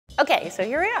Okay, so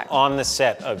here we are. On the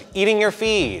set of Eating Your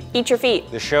Feed. Eat your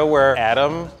feet. The show where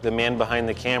Adam, the man behind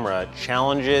the camera,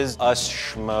 challenges us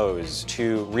schmoes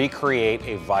to recreate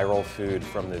a viral food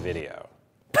from the video.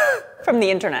 From the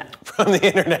internet. From the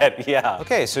internet, yeah.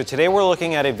 Okay, so today we're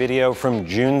looking at a video from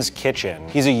Jun's Kitchen.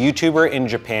 He's a YouTuber in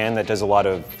Japan that does a lot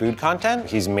of food content.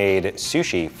 He's made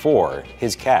sushi for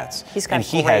his cats. He's got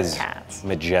he great has cats.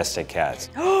 Majestic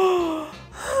cats.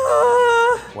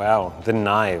 Wow, the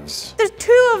knives. There's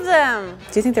 2 of them.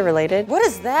 Do you think they're related? What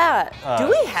is that? Do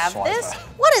we have this?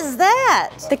 What is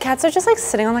that? The cats are just like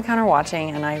sitting on the counter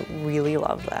watching, and I really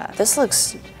love that. This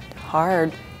looks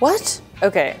hard. What?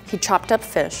 Okay, he chopped up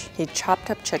fish. He chopped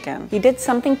up chicken. He did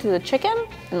something to the chicken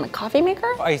in the coffee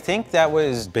maker? I think that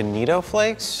was bonito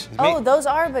flakes. Oh, those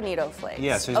are bonito flakes.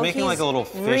 Yeah, so he's making like a little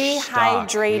fish stock.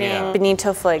 Rehydrating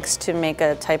bonito flakes to make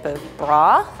a type of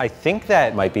broth. I think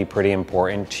that might be pretty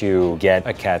important to get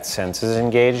a cat's senses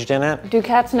engaged in it. Do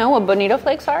cats know what bonito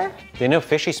flakes are? They know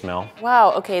fishy smell.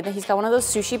 Wow, okay, then he's got one of those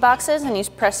sushi boxes and he's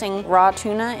pressing raw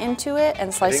tuna into it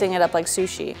and slicing it up like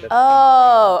sushi.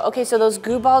 Oh, okay, so those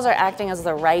goo balls are acting as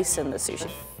the rice in the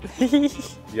sushi.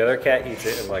 The other cat eats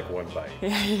it in like one bite.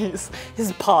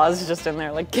 His paw's just in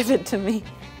there like, give it to me.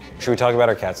 Should we talk about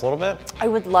our cats a little bit? I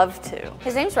would love to.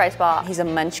 His name's Rice Ball. He's a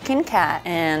munchkin cat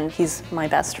and he's my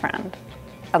best friend,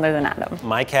 other than Adam.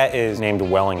 My cat is named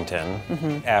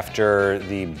Wellington after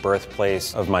the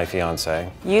birthplace of my fiance.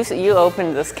 You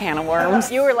opened this can of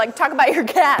worms. You were like, talk about your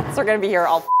cats. We're gonna be here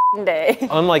all day.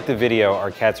 Unlike the video,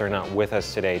 our cats are not with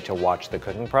us today to watch the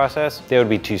cooking process. They would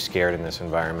be too scared in this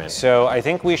environment. So I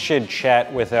think we should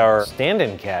chat with our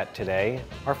stand-in cat today,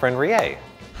 our friend Rie.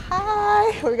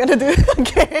 Hi, we're gonna do it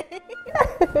again.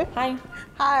 Hi.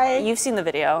 Hi. You've seen the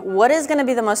video. What is gonna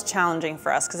be the most challenging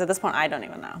for us? Because at this point, I don't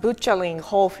even know. Butchering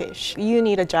whole fish. You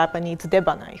need a Japanese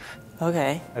deba knife.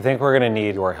 Okay. I think we're gonna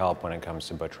need your help when it comes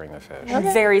to butchering the fish.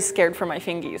 I'm very scared for my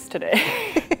fingies today.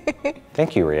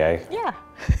 Thank you, Rie. Yeah.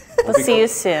 We'll see you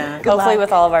soon. Hopefully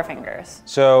with all of our fingers.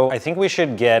 So I think we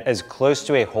should get as close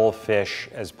to a whole fish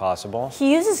as possible.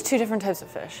 He uses 2 different types of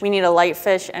fish. We need a light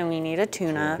fish and we need a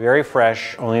tuna. Very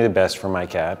fresh, only the best for my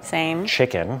cat. Same.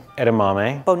 Chicken,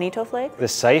 edamame. Bonito flake. The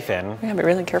siphon. We gotta be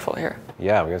really careful here.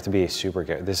 Yeah, we have to be super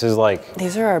careful. This is like...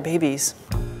 These are our babies.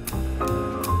 All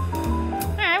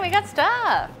right, we got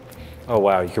stuff. Oh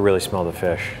wow, you can really smell the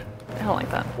fish. I don't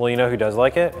like that. Well, you know who does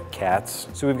like it? Cats.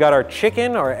 So we've got our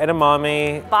chicken, our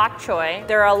edamame. Bok choy.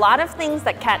 There are a lot of things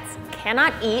that cats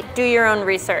cannot eat. Do your own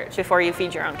research before you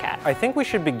feed your own cat. I think we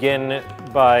should begin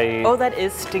by Oh, that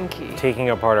is stinky. taking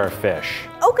apart our fish.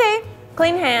 Okay,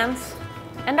 clean hands.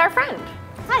 And our friend.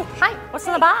 Hi. Hi, what's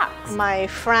in the box? My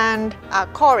friend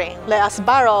Corin let us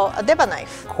borrow a deba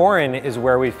knife. Corin is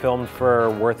where we filmed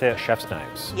for Worth It Chef's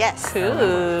Knives. Yes.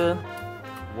 Cool.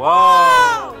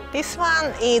 Whoa! This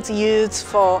one is used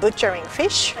for butchering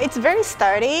fish. It's very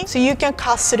sturdy, so you can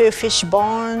cut through fish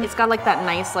bone. It's got like that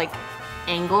nice like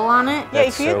angle on it. Yeah,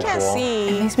 That's if you so can cool. see.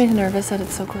 It makes me nervous that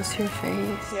it's so close to your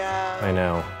face. Yeah. I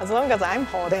know. As long as I'm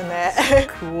holding it.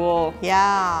 Cool.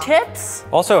 Yeah. Tips?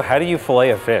 Also, how do you fillet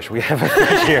a fish? We have a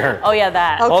fish here. Oh yeah,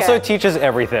 that. Okay. Also teaches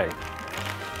everything.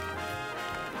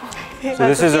 So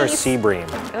this is our sea bream.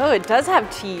 Oh, it does have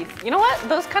teeth. You know what?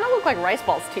 Those kind of look like rice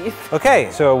balls' teeth. Okay,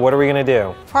 so what are we gonna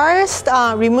do? First,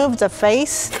 remove the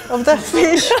face of the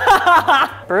fish.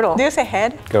 Brutal. Do you say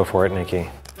head? Go for it, Nikki.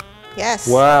 Yes.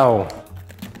 Wow.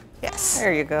 Yes.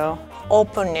 There you go.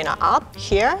 Open it up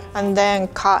here and then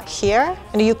cut here.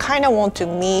 And you kind of want to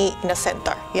meet in the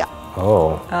center. Yeah.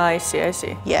 Oh. I see, I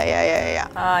see. Yeah, yeah, yeah,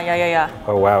 yeah. Yeah.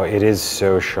 Oh wow, it is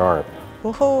so sharp.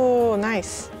 Woohoo,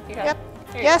 nice. You got Yep. it.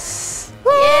 Yes.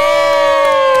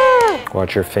 Yeah!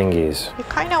 Watch your fingies. You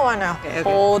kind of want to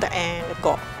hold and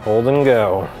go. Hold and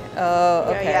go. Oh,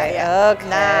 okay. Yeah. Okay.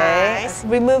 Nice.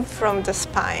 Remove from the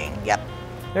spine. Yep.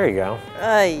 There you go.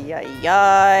 Ay, ay,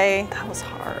 ay. That was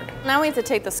hard. Now we have to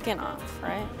take the skin off,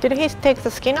 right? Did he take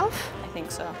the skin off? I think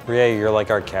so. Rie, you're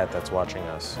like our cat that's watching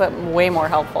us. But way more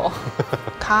helpful.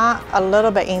 Cut a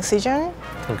little bit incision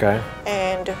Okay.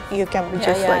 and you can Yeah,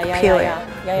 just peel it.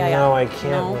 Yeah. No, I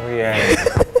can't, No. Rie.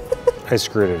 I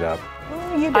screwed it up.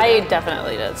 You did I it.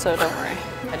 definitely did, so don't worry.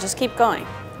 I just keep going.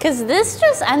 Because this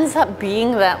just ends up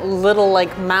being that little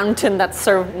like mountain that's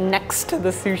served next to the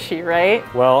sushi, right?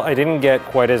 Well, I didn't get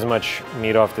quite as much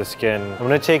meat off the skin. I'm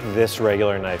gonna take this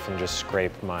regular knife and just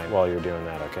scrape mine while you're doing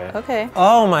that, okay? Okay.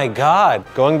 Oh my God.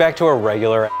 Going back to a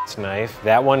regular ass knife,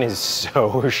 that one is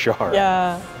so sharp.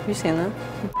 Yeah. Have you seen that?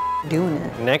 Doing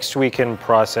it. Next, we can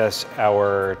process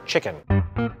our chicken.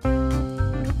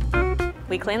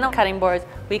 We clean the cutting boards,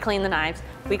 we clean the knives,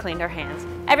 we cleaned our hands.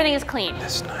 Everything is clean.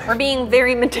 This knife. We're being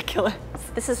very meticulous.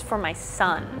 This is for my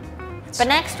son. cats. But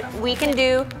next, we can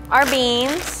do our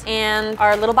beans and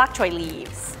our little bok choy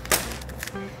leaves.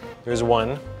 There's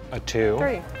 1, a 2,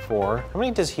 3, 4. How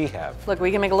many does he have? Look,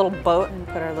 we can make a little boat and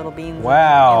put our little beans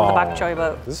Wow. in the bok choy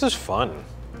boat. This is fun.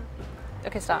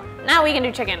 Okay, stop. Now we can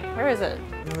do chicken. Where is it?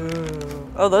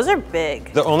 Oh, those are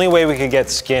big. The only way we could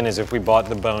get skin is if we bought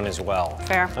the bone as well.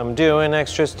 Fair. I'm doing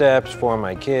extra steps for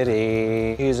my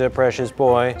kitty. He's a precious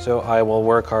boy, so I will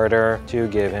work harder to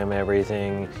give him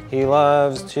everything he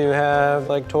loves to have,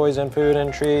 like toys and food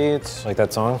and treats. Like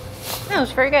that song? That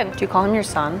was very good. Do you call him your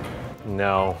son?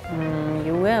 No.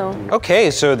 You will.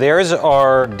 Okay, so there's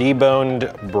our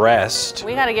deboned breast.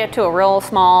 We gotta get to a real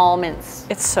small mince.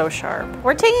 It's so sharp.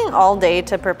 We're taking all day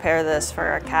to prepare this for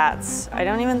our cats. I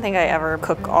don't even think I ever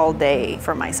cook all day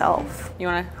for myself. You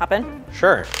wanna hop in?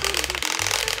 Sure.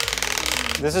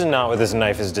 This is not what this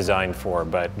knife is designed for,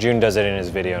 but June does it in his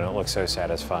video and it looks so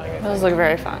satisfying. Those look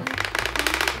very fun.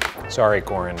 Sorry,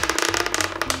 Corin.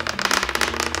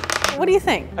 What do you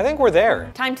think? I think we're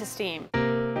there. Time to steam.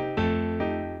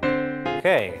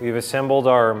 Okay, we've assembled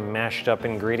our mashed up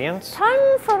ingredients.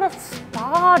 Time for a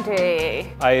spa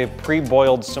day. I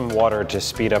pre-boiled some water to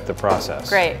speed up the process.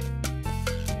 Great.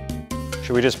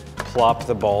 Should we just plop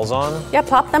the balls on? Yeah,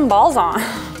 plop them balls on.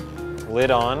 Lid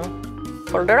on.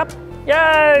 Put it up.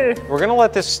 Yay! We're gonna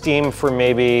let this steam for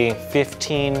maybe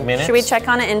 15 minutes. Should we check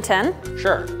on it in 10?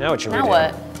 Sure. Now what should we do? Now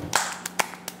what?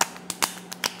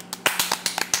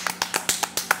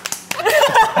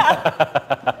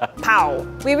 Pow.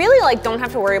 We really don't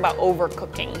have to worry about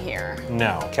overcooking here.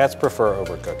 No, cats prefer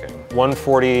overcooking.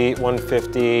 140,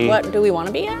 150. What do we want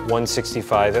to be at?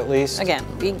 165 at least. Again,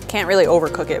 we can't really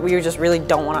overcook it. We just really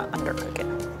don't want to undercook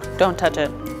it. Don't touch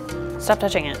it. Stop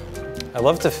touching it. I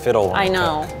love to fiddle when I I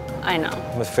know. cook. I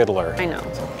know. I'm a fiddler. I know.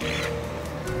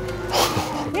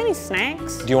 You got any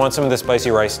snacks? Do you want some of the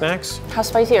spicy rice snacks? How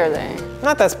spicy are they?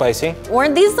 Not that spicy.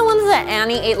 Weren't these the ones that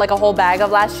Annie ate like a whole bag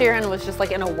of last year and was just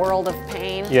like in a world of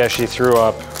pain? Yeah, she threw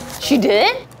up. She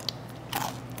did?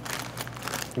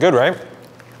 Good, right?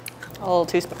 A little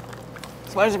too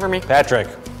spicy for me. Patrick,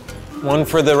 one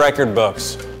for the record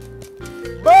books.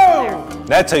 Boom!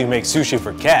 That's how you make sushi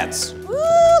for cats.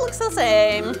 Ooh, looks the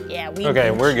same. Yeah, we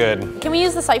Okay, we're good. Can we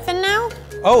use the siphon now?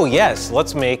 Oh yes,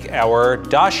 let's make our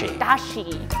dashi.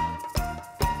 Dashi.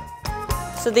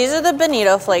 So these are the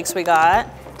bonito flakes we got.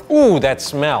 Ooh, that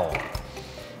smell.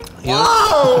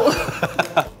 Whoa!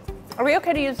 Are we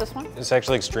okay to use this one? It's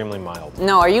actually extremely mild.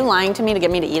 No, are you lying to me to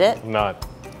get me to eat it? Not.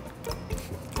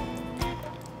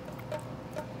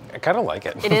 I kind of like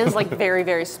it. It is like very,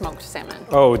 very smoked salmon.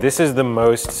 Oh, this is the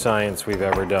most science we've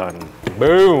ever done.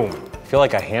 Boom! I feel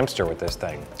like a hamster with this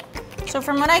thing. So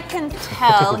from what I can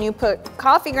tell, you put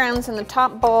coffee grounds in the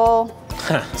top bowl.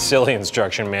 Silly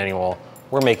instruction manual.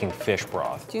 We're making fish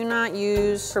broth. Do not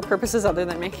use for purposes other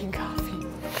than making coffee.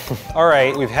 All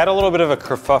right, we've had a little bit of a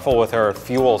kerfuffle with our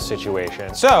fuel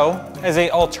situation. So, as an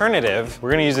alternative,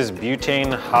 we're gonna use this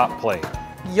butane hot plate.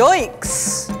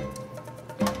 Yikes!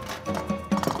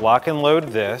 Lock and load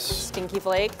this. Stinky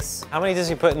flakes. How many does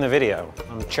he put in the video?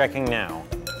 I'm checking now.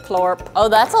 Plorp. Oh,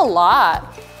 that's a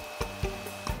lot.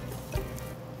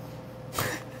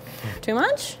 Too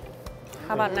much?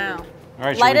 How about now? All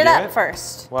right, should Light we it do up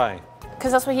first. Why?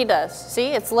 Because that's what he does. See,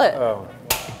 it's lit. Oh.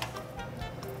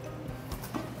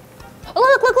 Oh,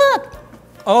 look, look, look!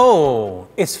 Oh,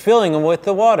 it's filling with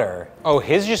the water. Oh,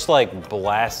 his just like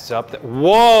blasts up.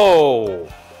 Whoa!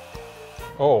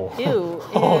 Oh. Ew,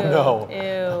 Oh no.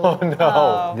 Ew. Oh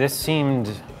no. This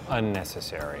seemed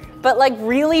unnecessary. But like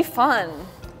really fun.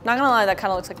 Not gonna lie, that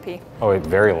kind of looks like pee. Oh, it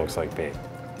very looks like pee.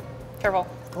 Careful.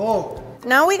 Oh.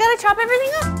 Now we gotta chop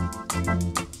everything up.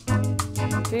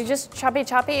 Do you just choppy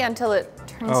until it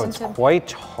turns Oh, it's into...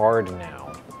 quite hard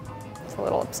now. It's a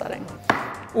little upsetting.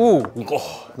 Ooh,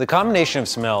 oh, the combination of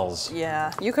smells.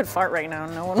 Yeah, you could fart right now,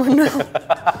 no one would know.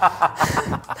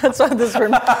 That's how this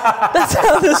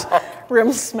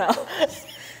room smells.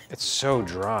 It's so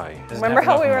dry. Doesn't Remember have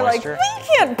how enough we were moisture? like,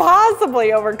 we can't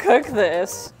possibly overcook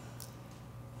this.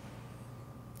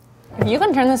 If you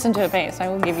can turn this into a paste, I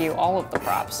will give you all of the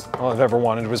props. All I've ever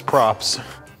wanted was props.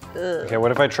 Okay,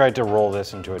 what if I tried to roll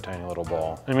this into a tiny little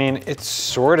ball? I mean, it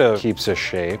sort of keeps a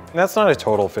shape. That's not a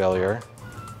total failure.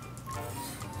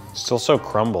 Still so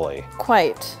crumbly.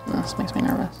 Quite. This makes me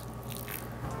nervous.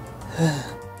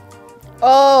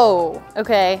 Oh,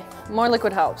 okay. More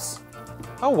liquid helps.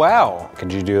 Oh, wow.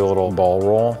 Could you do a little ball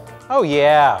roll? Oh,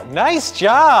 yeah. Nice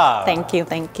job. Thank you,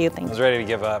 thank you, I thank was you. ready to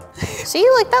give up. See,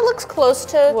 like that looks close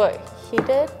to what he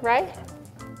did, right?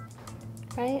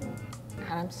 Right?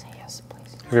 Adam, say yes,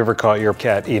 please. Have you ever caught your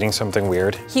cat eating something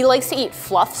weird? He likes to eat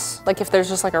fluffs. Like if there's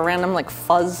just like a random like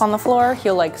fuzz on the floor,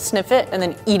 he'll like sniff it and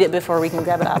then eat it before we can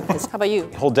grab it out of his. How about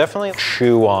you? He'll definitely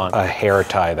chew on a hair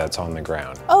tie that's on the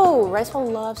ground. Oh, Rice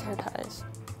Bowl loves hair ties.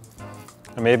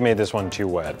 I may have made this one too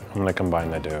wet. I'm gonna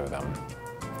combine the two of them.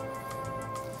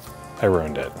 I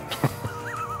ruined it.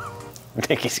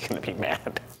 Nikki's gonna be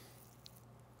mad.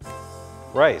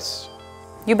 Rice.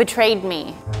 You betrayed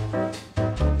me.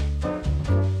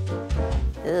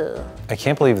 Ew. I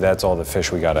can't believe that's all the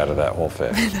fish we got out of that whole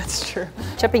fish. That's true.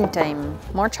 Chipping time.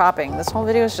 More chopping. This whole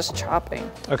video is just chopping.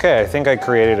 Okay, I think I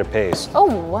created a paste.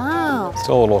 Oh, wow.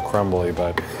 Still a little crumbly,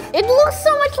 but. It looks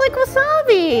so much like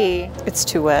wasabi. It's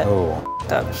too wet. Oh.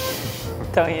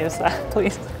 Don't use that,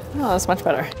 please. Oh, that's much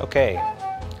better. Okay.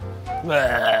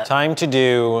 Time to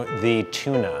do the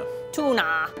tuna.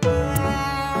 Tuna.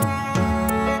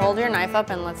 Hold your knife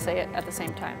up and let's say it at the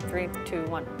same time. 3, 2,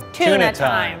 1. Tuna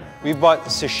time. We bought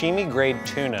sashimi grade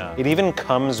tuna. It even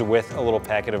comes with a little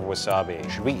packet of wasabi.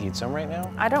 Should we eat some right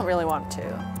now? I don't really want to.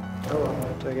 Oh, I'm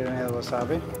gonna take it any of the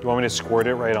wasabi. Do you want me to squirt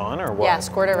it right on or what? Yeah,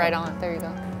 squirt it right on. There you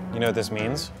go. You know what this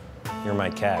means? You're my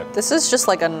cat. This is just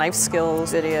like a knife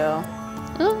skills video.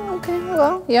 Oh, okay,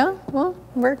 well, yeah, well,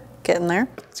 we're getting there.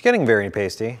 It's getting very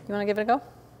pasty. You wanna give it a go?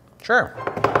 Sure.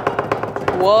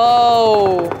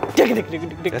 Whoa.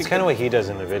 That's kind of what he does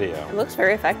in the video. It looks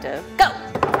very effective. Go!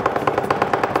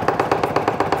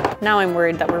 Now I'm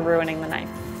worried that we're ruining the knife.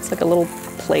 It's like a little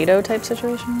Play-Doh type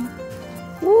situation.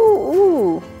 Ooh,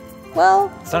 ooh.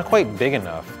 Well. It's not quite big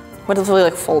enough. What if we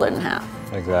like fold it in half?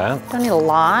 Like that? Don't need a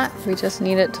lot. We just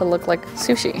need it to look like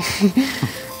sushi.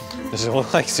 Does it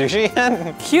look like sushi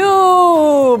yet?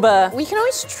 Cube! We can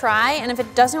always try, and if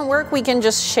it doesn't work, we can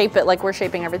just shape it like we're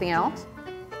shaping everything else.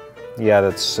 Yeah,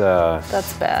 that's bad.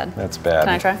 That's bad. Can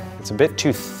I try? It's a bit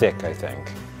too thick, I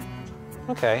think.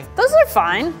 Okay. Those are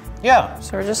fine. Yeah.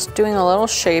 So we're just doing a little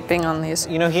shaping on these.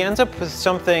 You know, he ends up with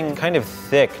something kind of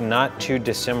thick, not too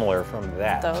dissimilar from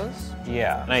that. Those?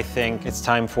 Yeah. And I think it's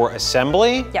time for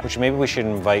assembly, Yep. which maybe we should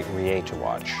invite Rie to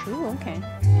watch. Ooh, okay.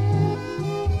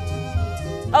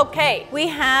 Okay, we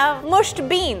have mushed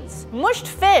beans, mushed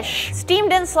fish,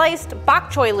 steamed and sliced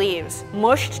bok choy leaves,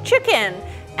 mushed chicken,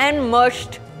 and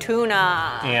mushed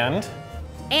tuna.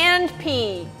 And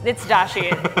pea. It's dashi.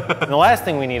 And the last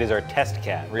thing we need is our test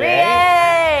cat.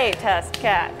 Yay! Test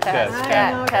cat, test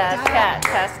cat, test cat,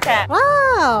 test cat.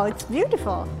 Wow, it's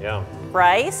beautiful. Yeah.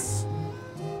 Rice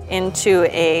into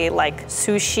a like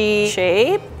sushi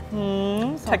shape.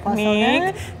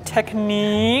 Technique,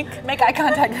 technique. Make eye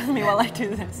contact with me while I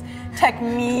do this.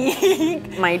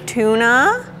 Technique. My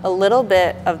tuna, a little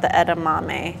bit of the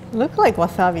edamame. Look like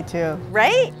wasabi too.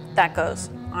 Right? That goes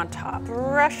on top.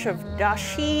 Brush of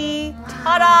dashi.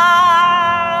 Ta-da!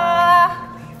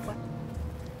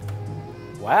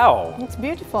 Wow. It's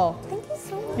beautiful. Thank you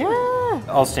so much. Yeah.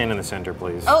 I'll stand in the center,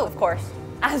 please. Oh, of course.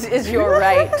 As is your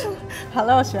right.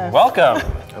 Hello, chef. Welcome.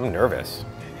 I'm nervous.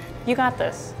 You got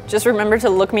this. Just remember to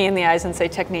look me in the eyes and say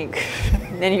technique.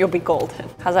 Then you'll be golden.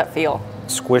 How's that feel?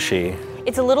 Squishy.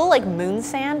 It's a little like moon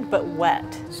sand, but wet.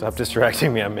 Stop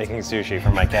distracting me. I'm making sushi for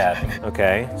my cat.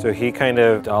 Okay, so he kind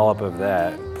of dollop of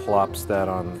that, plops that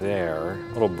on there.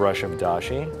 Little brush of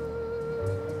dashi.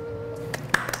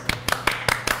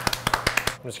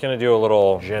 I'm just gonna do a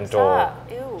little gentle.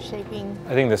 Ew. Shaping.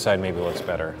 I think this side maybe looks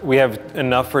better. We have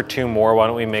enough for 2 more. Why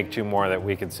don't we make 2 more that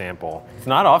we could sample? It's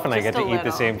not often I get to eat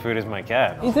the same food as my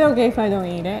cat. Is it okay if I don't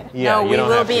eat it? Yeah, No, you we don't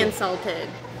will have be to. insulted.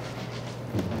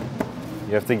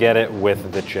 You have to get it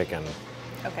with the chicken.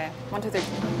 Okay, 1, 2, 3.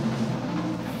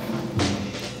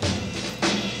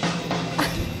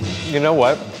 You know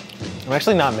what? I'm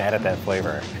actually not mad at that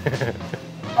flavor.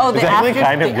 Oh, the It's actually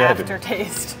kind of good.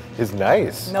 aftertaste. It's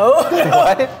nice. No.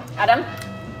 What? Adam,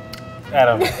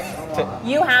 Adam.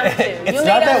 you have to. It's you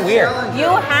not made that us- weird. You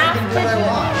have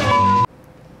to.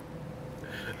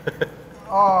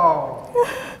 Oh,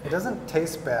 it doesn't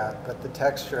taste bad, but the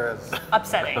texture is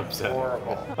Upsetting.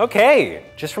 horrible. Okay,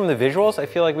 just from the visuals, I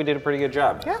feel like we did a pretty good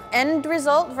job. Yeah. End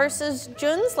result versus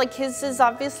Jun's, like his is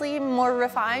obviously more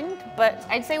refined, but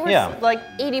I'd say we're like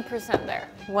 80% there.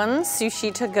 1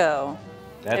 sushi to go.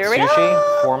 That's Here we sushi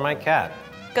go. for my cat.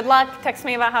 Good luck. Text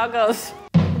me about how it goes.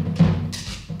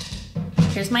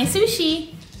 Here's my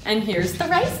sushi, and here's the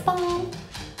rice ball.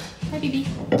 Hi, baby.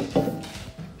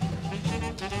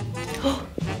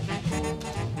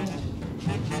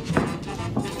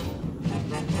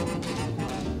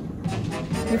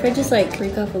 What if I just like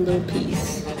break off a little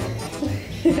piece?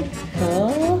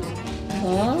 Oh.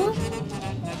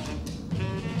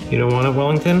 You don't want it,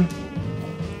 Wellington?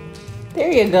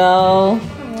 There you go.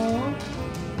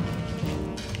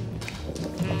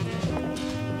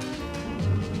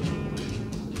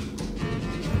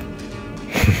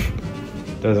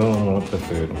 Doesn't want the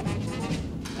food.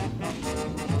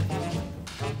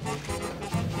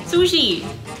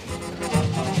 Sushi!